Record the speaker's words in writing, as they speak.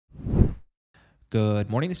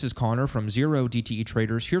Good morning, this is Connor from 0DTE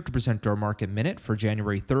Traders here to present our market minute for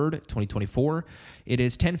January 3rd, 2024. It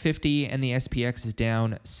is 10:50 and the SPX is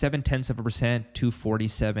down 0.7% to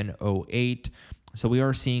 47.08. So we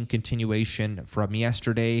are seeing continuation from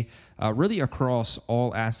yesterday, really across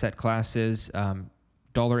all asset classes.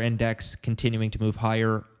 Dollar index continuing to move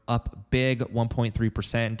higher, up big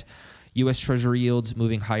 1.3%. U.S. Treasury yields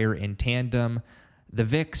moving higher in tandem. The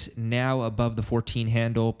VIX now above the 14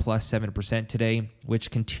 handle, plus 7% today, which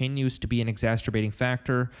continues to be an exacerbating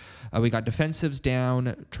factor. We got defensives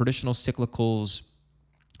down, traditional cyclicals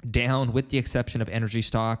down, with the exception of energy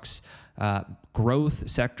stocks. Growth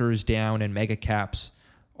sectors down, and mega caps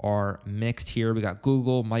are mixed here. We got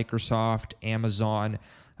Google, Microsoft, Amazon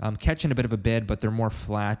catching a bit of a bid, but they're more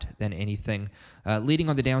flat than anything. Leading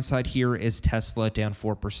on the downside here is Tesla, down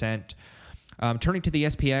 4%. Turning to the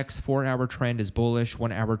SPX, 4-hour trend is bullish,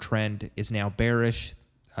 1-hour trend is now bearish.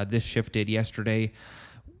 This shifted yesterday.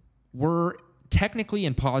 We're technically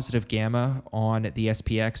in positive gamma on the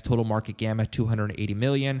SPX, total market gamma 280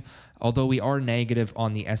 million, although we are negative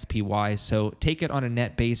on the SPY. So take it on a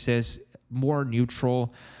net basis, more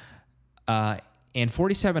neutral. And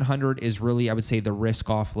 4,700 is really, I would say, the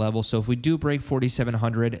risk-off level. So if we do break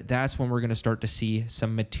 4,700, that's when we're going to start to see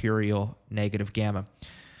some material negative gamma.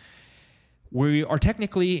 We are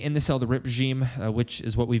technically in the sell the rip regime, which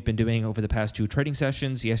is what we've been doing over the past two trading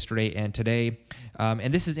sessions, yesterday and today.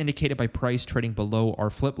 And this is indicated by price trading below our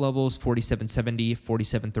flip levels, 47.70,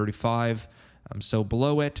 47.35. So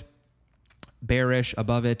below it, bearish,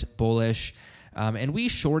 above it, bullish. And we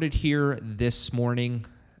shorted here this morning.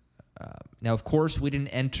 Now, of course, we didn't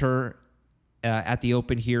enter at the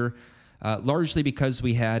open here, largely because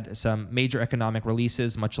we had some major economic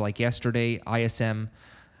releases, much like yesterday. ISM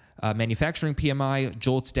manufacturing PMI,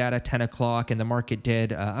 JOLTS data, 10 o'clock, and the market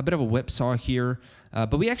did a bit of a whipsaw here.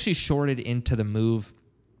 But we actually shorted into the move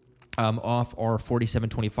off our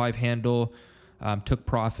 47.25 handle, took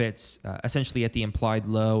profits essentially at the implied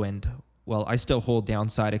low, and, well, I still hold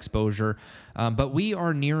downside exposure. But we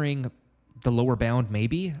are nearing the lower bound,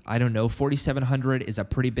 maybe. I don't know. 4,700 is a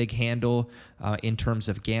pretty big handle in terms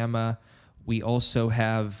of gamma. We also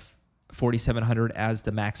have 4,700 as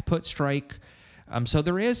the max put strike. So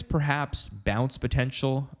there is perhaps bounce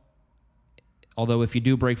potential, although if you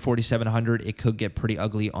do break 4,700, it could get pretty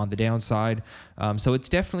ugly on the downside. So it's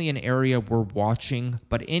definitely an area we're watching,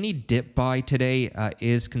 but any dip buy today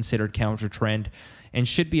is considered counter trend and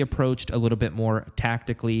should be approached a little bit more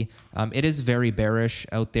tactically. It is very bearish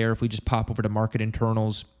out there. If we just pop over to market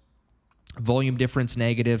internals, volume difference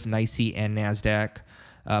negative, NYSE and NASDAQ.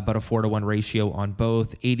 About a 4-to-1 ratio on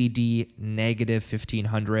both. ADD negative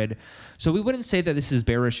 1,500. So we wouldn't say that this is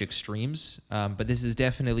bearish extremes, but this is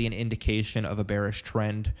definitely an indication of a bearish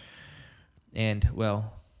trend. And,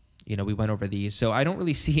 well, you know, we went over these. So I don't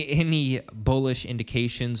really see any bullish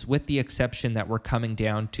indications, with the exception that we're coming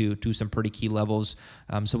down to some pretty key levels.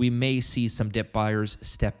 So we may see some dip buyers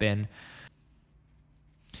step in.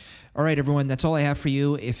 All right, everyone, that's all I have for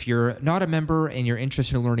you. If you're not a member and you're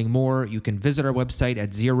interested in learning more, you can visit our website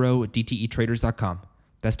at 0DTEtraders.com.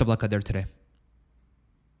 Best of luck out there today.